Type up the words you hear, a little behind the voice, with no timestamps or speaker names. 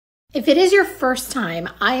If it is your first time,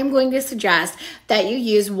 I am going to suggest that you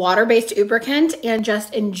use water-based lubricant and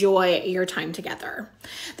just enjoy your time together.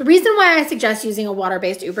 The reason why I suggest using a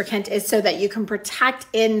water-based lubricant is so that you can protect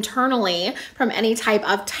internally from any type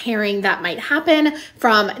of tearing that might happen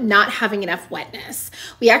from not having enough wetness.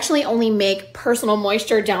 We actually only make personal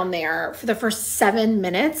moisture down there for the first 7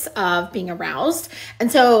 minutes of being aroused. And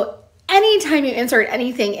so anytime you insert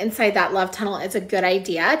anything inside that love tunnel, it's a good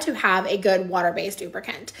idea to have a good water-based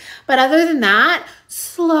lubricant. But other than that,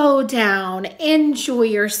 slow down, enjoy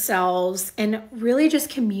yourselves, and really just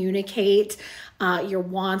communicate your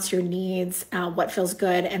wants, your needs, what feels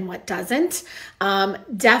good and what doesn't.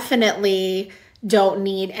 Definitely don't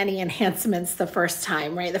need any enhancements the first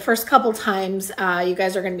time, right? The first couple times, you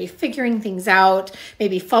guys are going to be figuring things out,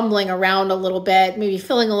 maybe fumbling around a little bit, maybe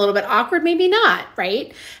feeling a little bit awkward, maybe not,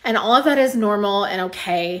 right? And all of that is normal and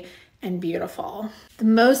okay and beautiful. The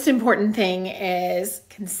most important thing is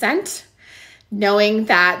consent, knowing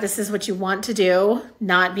that this is what you want to do,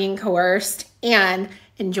 not being coerced, and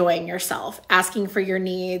enjoying yourself, asking for your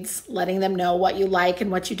needs, letting them know what you like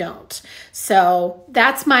and what you don't. So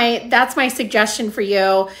that's my suggestion for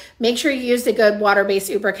you. Make sure you use a good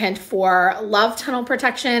water-based lubricant for love tunnel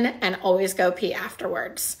protection and always go pee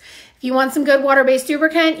afterwards. If you want some good water-based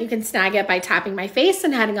lubricant, you can snag it by tapping my face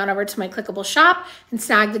and heading on over to my clickable shop and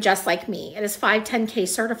snag the Just Like Me. It is 510K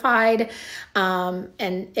certified, and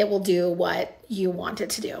it will do what you want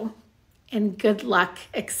it to do. And good luck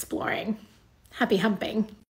exploring. Happy humping.